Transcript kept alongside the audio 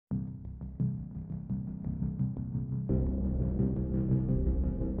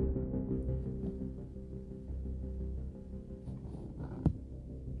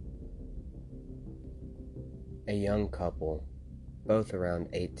A young couple, both around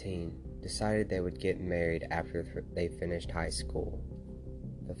 18, decided they would get married after they finished high school.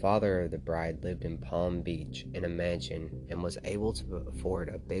 The father of the bride lived in Palm Beach in a mansion and was able to afford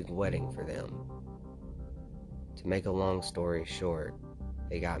a big wedding for them. To make a long story short,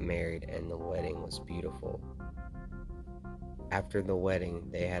 they got married and the wedding was beautiful. After the wedding,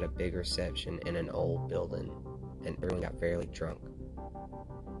 they had a big reception in an old building, and everyone got fairly drunk.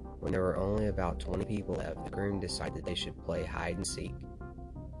 When there were only about 20 people left, the groom decided they should play hide and seek.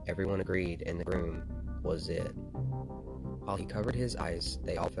 Everyone agreed, and the groom was it. While he covered his eyes,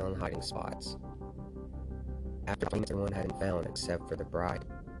 they all found hiding spots. After everyone had been found except for the bride,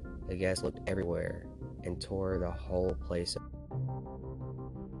 the guests looked everywhere and tore the whole place up.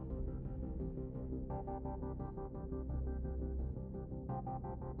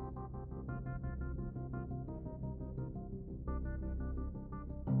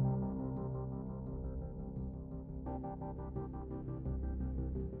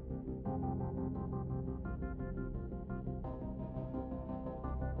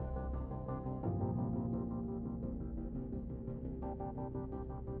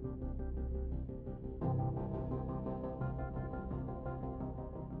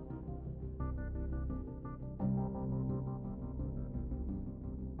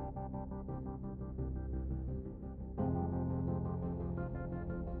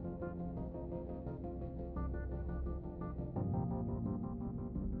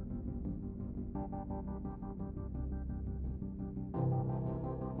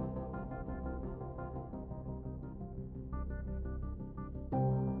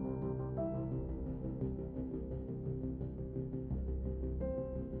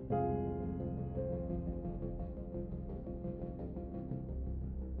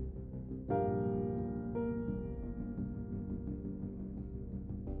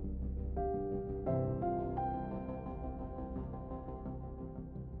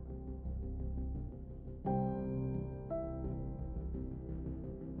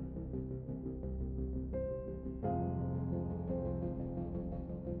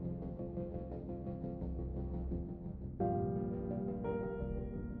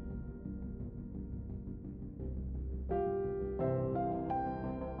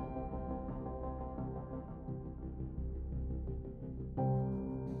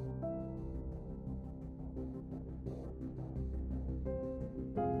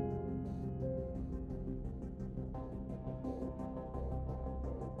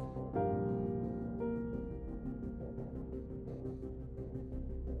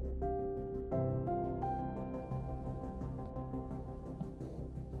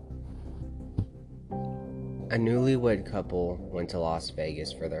 A newlywed couple went to Las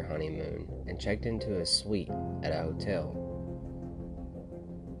Vegas for their honeymoon and checked into a suite at a hotel.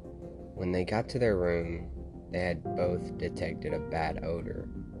 When they got to their room, they had both detected a bad odor.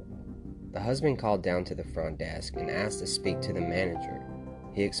 The husband called down to the front desk and asked to speak to the manager.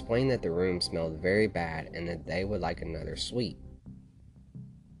 He explained that the room smelled very bad and that they would like another suite.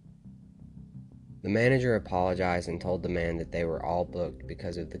 The manager apologized and told the man that they were all booked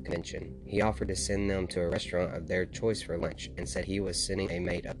because of the convention. He offered to send them to a restaurant of their choice for lunch and said he was sending a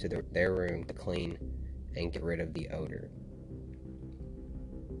maid up to their room to clean and get rid of the odor.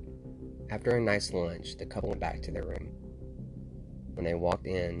 After a nice lunch, the couple went back to their room. When they walked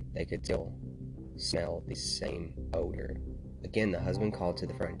in, they could still smell the same odor. Again, the husband called to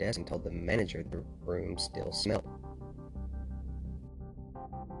the front desk and told the manager the room still smelled.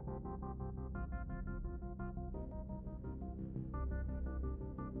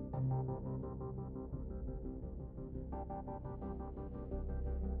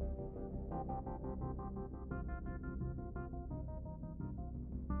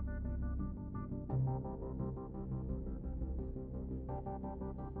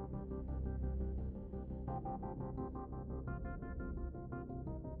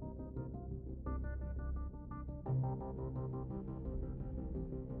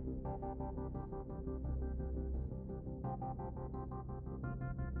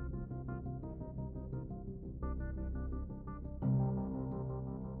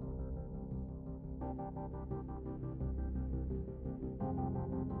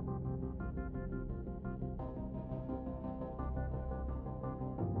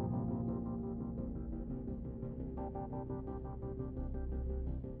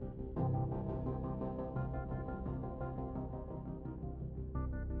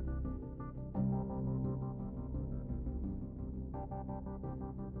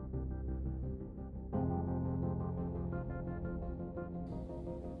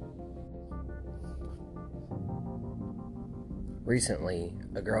 Recently,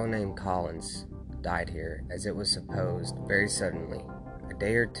 a girl named Collins died here, as it was supposed, very suddenly. A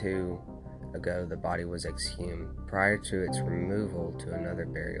day or two ago the body was exhumed, prior to its removal to another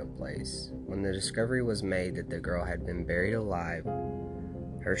burial place. When the discovery was made that the girl had been buried alive,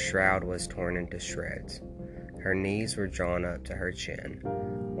 her shroud was torn into shreds. Her knees were drawn up to her chin.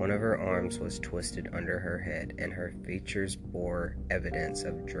 One of her arms was twisted under her head, and her features bore evidence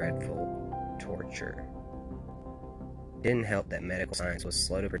of dreadful torture. It didn't help that medical science was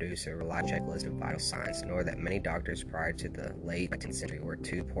slow to produce a reliable checklist of vital signs, nor that many doctors prior to the late 19th century were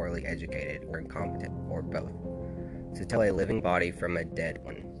too poorly educated or incompetent, or both, to tell a living body from a dead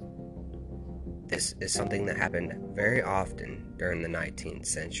one. This is something that happened very often during the 19th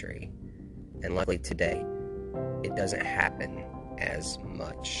century, and luckily today, it doesn't happen as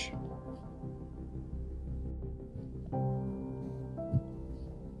much.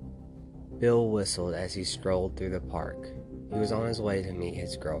 Bill whistled as he strolled through the park. He was on his way to meet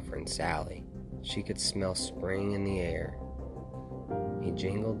his girlfriend, Sally. She could smell spring in the air. He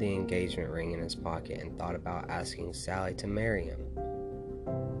jingled the engagement ring in his pocket and thought about asking Sally to marry him.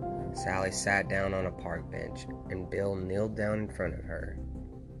 Sally sat down on a park bench, and Bill kneeled down in front of her.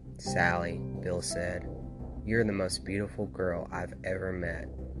 "Sally," Bill said, "you're the most beautiful girl I've ever met.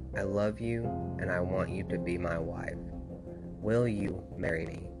 I love you, and I want you to be my wife. Will you marry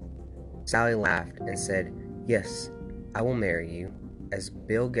me?" Sally laughed and said, "Yes, I will marry you." As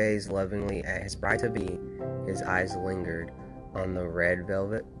Bill gazed lovingly at his bride-to-be, his eyes lingered on the red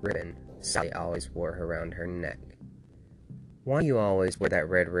velvet ribbon Sally always wore around her neck. "Why do you always wear that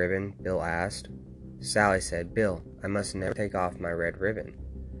red ribbon?" Bill asked. Sally said, "Bill, I must never take off my red ribbon."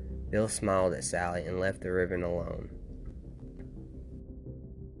 Bill smiled at Sally and left the ribbon alone.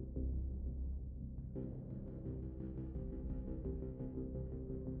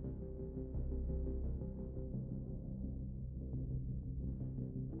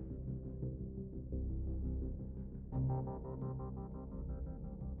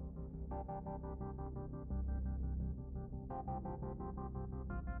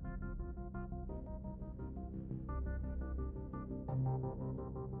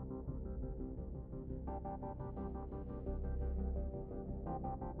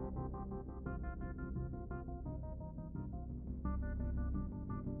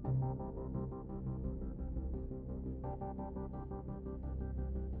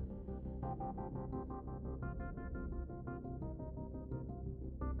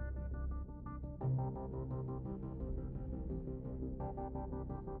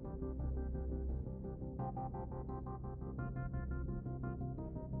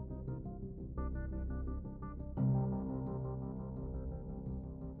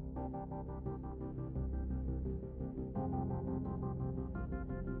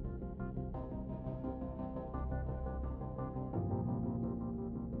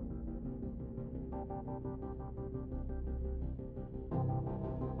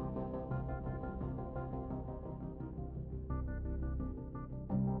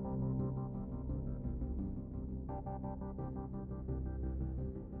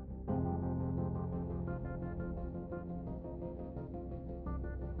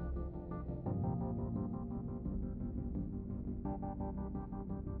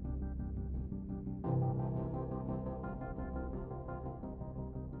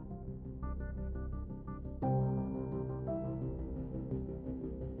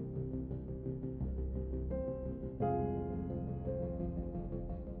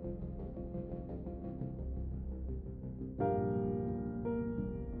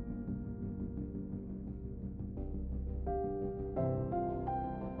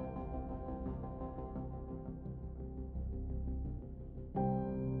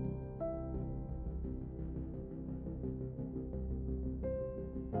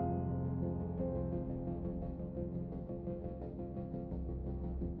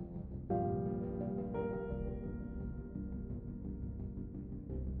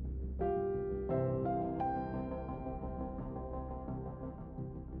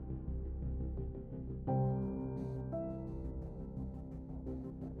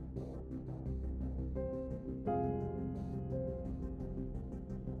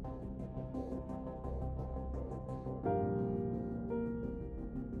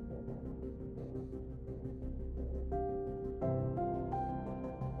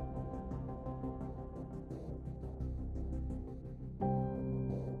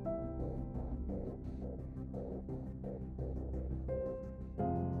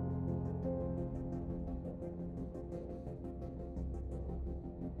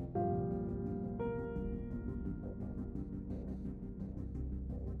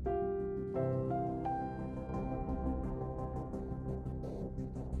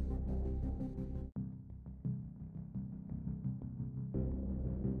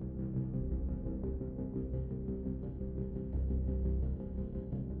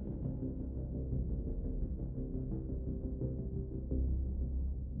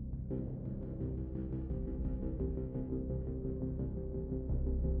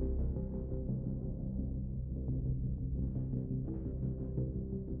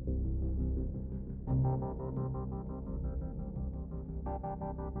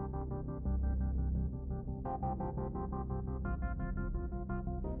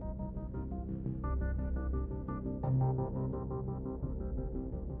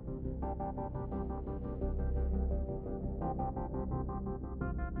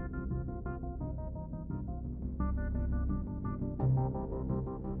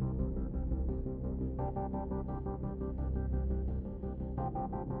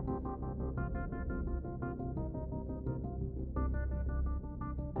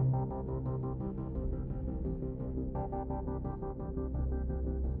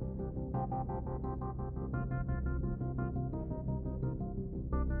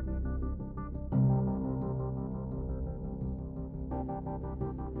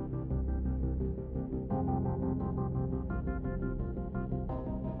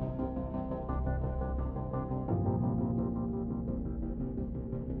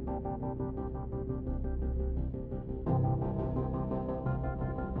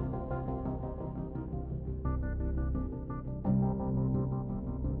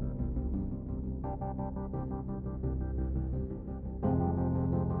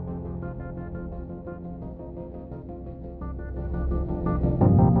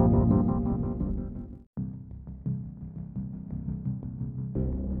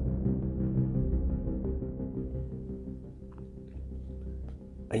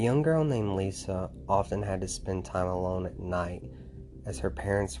 A young girl named Lisa often had to spend time alone at night as her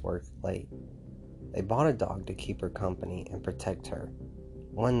parents worked late. They bought a dog to keep her company and protect her.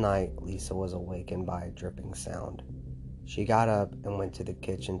 One night, Lisa was awakened by a dripping sound. She got up and went to the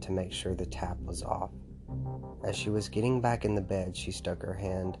kitchen to make sure the tap was off. As she was getting back in the bed, she stuck her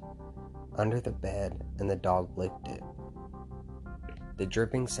hand under the bed and the dog licked it. The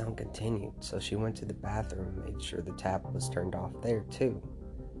dripping sound continued, so she went to the bathroom and made sure the tap was turned off there too.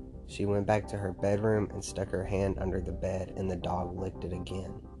 She went back to her bedroom and stuck her hand under the bed and the dog licked it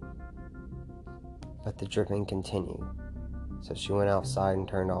again. But the dripping continued, so she went outside and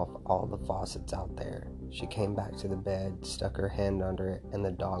turned off all the faucets out there. She came back to the bed, stuck her hand under it, and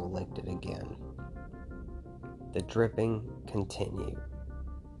the dog licked it again. The dripping continued.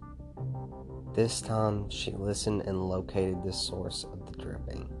 This time, she listened and located the source of the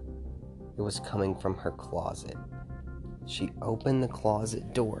dripping. It was coming from her closet. She opened the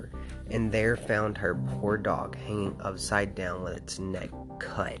closet door, and there found her poor dog hanging upside down with its neck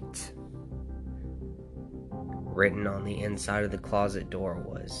cut. Written on the inside of the closet door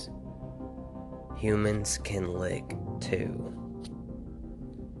was, "Humans can lick too."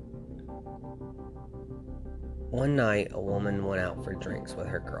 One night, a woman went out for drinks with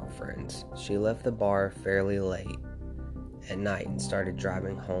her girlfriends. She left the bar fairly late at night and started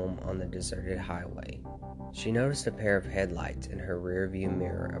driving home on the deserted highway. She noticed a pair of headlights in her rearview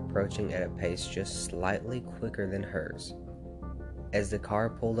mirror approaching at a pace just slightly quicker than hers. As the car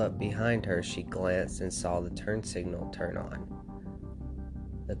pulled up behind her, she glanced and saw the turn signal turn on.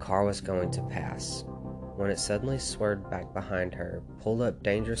 The car was going to pass, when it suddenly swerved back behind her, pulled up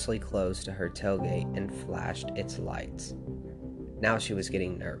dangerously close to her tailgate, and flashed its lights. Now she was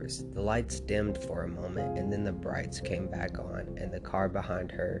getting nervous. The lights dimmed for a moment, and then the brights came back on, and the car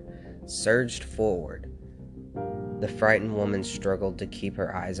behind her surged forward. The frightened woman struggled to keep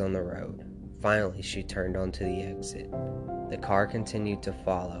her eyes on the road. Finally, she turned onto the exit. The car continued to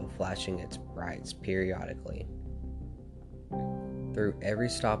follow, flashing its brights periodically. Through every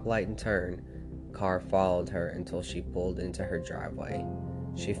stoplight and turn, the car followed her until she pulled into her driveway.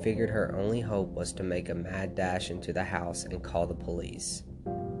 She figured her only hope was to make a mad dash into the house and call the police.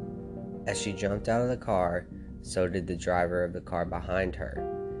 As she jumped out of the car, so did the driver of the car behind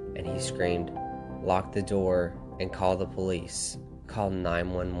her, and he screamed, "Lock the door and call the police. Call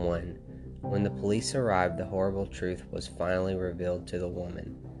 911. When the police arrived, the horrible truth was finally revealed to the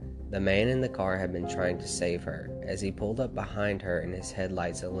woman. The man in the car had been trying to save her. As he pulled up behind her and his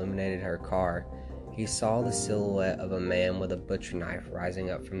headlights illuminated her car, he saw the silhouette of a man with a butcher knife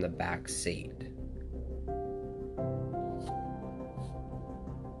rising up from the back seat.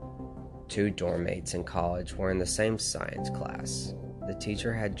 Two dorm mates in college were in the same science class. The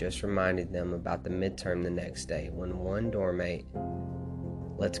teacher had just reminded them about the midterm the next day when one dorm mate,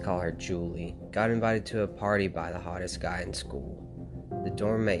 let's call her Julie, got invited to a party by the hottest guy in school. The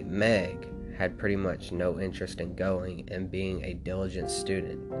dorm mate, Meg, had pretty much no interest in going and being a diligent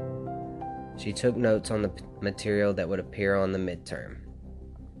student. She took notes on the material that would appear on the midterm.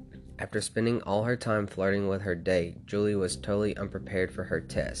 After spending all her time flirting with her date, Julie was totally unprepared for her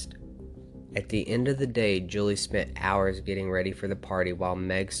test. At the end of the day, Julie spent hours getting ready for the party while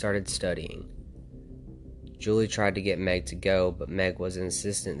Meg started studying. Julie tried to get Meg to go, but Meg was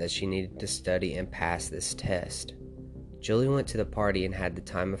insistent that she needed to study and pass this test. Julie went to the party and had the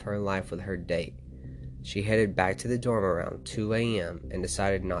time of her life with her date. She headed back to the dorm around 2 a.m. and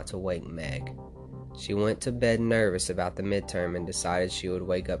decided not to wake Meg. She went to bed nervous about the midterm and decided she would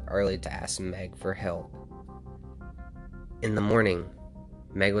wake up early to ask Meg for help. In the morning,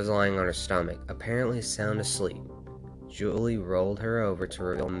 Meg was lying on her stomach, apparently sound asleep. Julie rolled her over to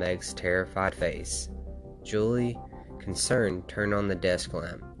reveal Meg's terrified face. Julie, concerned, turned on the desk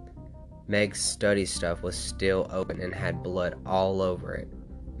lamp. Meg's study stuff was still open and had blood all over it.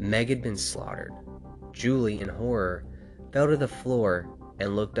 Meg had been slaughtered. Julie, in horror, fell to the floor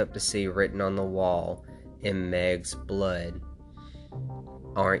and looked up to see written on the wall in Meg's blood,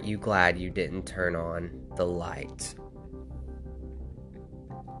 "Aren't you glad you didn't turn on the light?"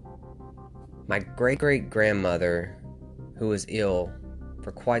 My great-great-grandmother, who was ill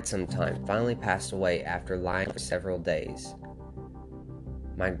for quite some time, finally passed away after lying for several days.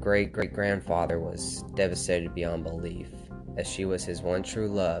 My great-great-grandfather was devastated beyond belief, as she was his one true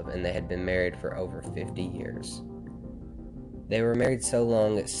love and they had been married for over 50 years. They were married so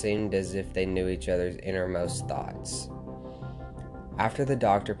long it seemed as if they knew each other's innermost thoughts. After the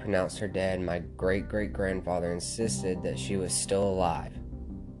doctor pronounced her dead, my great-great-grandfather insisted that she was still alive.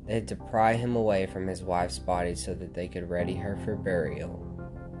 They had to pry him away from his wife's body so that they could ready her for burial.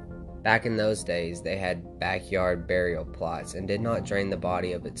 Back in those days, they had backyard burial plots and did not drain the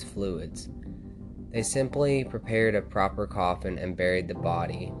body of its fluids. They simply prepared a proper coffin and buried the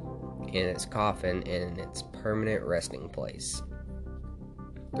body in its coffin in its permanent resting place.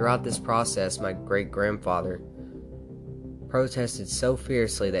 Throughout this process, my great-grandfather protested so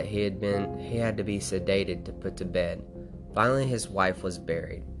fiercely that he had to be sedated to put to bed. Finally, his wife was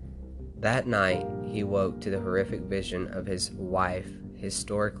buried. That night, he woke to the horrific vision of his wife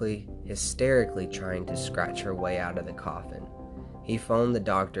hysterically trying to scratch her way out of the coffin. He phoned the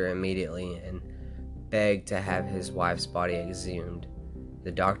doctor immediately and begged to have his wife's body exhumed.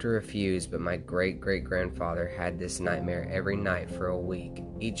 The doctor refused, but my great-great-grandfather had this nightmare every night for a week,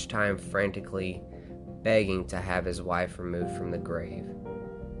 each time frantically begging to have his wife removed from the grave.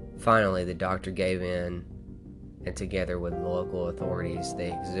 Finally, the doctor gave in, and together with the local authorities,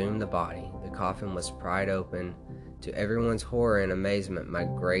 they exhumed the body. The coffin was pried open. To everyone's horror and amazement, my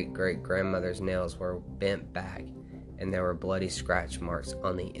great-great-grandmother's nails were bent back, and there were bloody scratch marks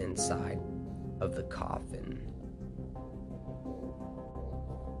on the inside of the coffin.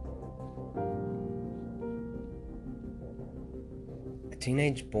 A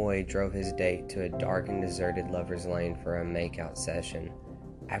teenage boy drove his date to a dark and deserted lover's lane for a make-out session.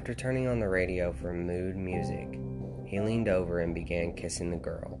 After turning on the radio for mood music, he leaned over and began kissing the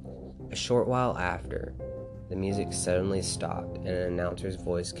girl. A short while after, the music suddenly stopped and an announcer's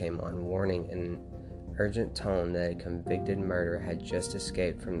voice came on, warning in an urgent tone that a convicted murderer had just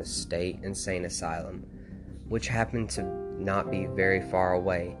escaped from the state insane asylum, which happened to not be very far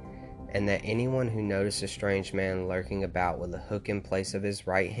away, and that anyone who noticed a strange man lurking about with a hook in place of his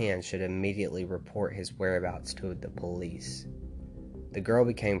right hand should immediately report his whereabouts to the police. The girl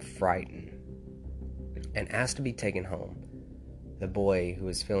became frightened and asked to be taken home. The boy, who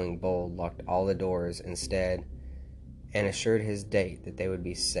was feeling bold, locked all the doors instead and assured his date that they would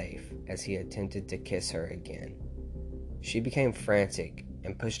be safe as he attempted to kiss her again. She became frantic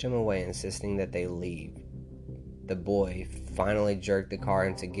and pushed him away, insisting that they leave. The boy finally jerked the car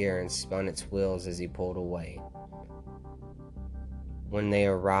into gear and spun its wheels as he pulled away. When they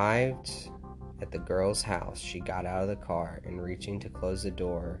arrived at the girl's house, she got out of the car and, reaching to close the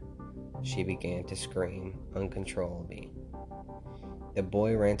door, she began to scream uncontrollably. The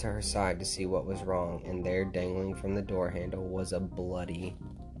boy ran to her side to see what was wrong, and there, dangling from the door handle, was a bloody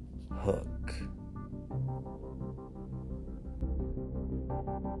hook.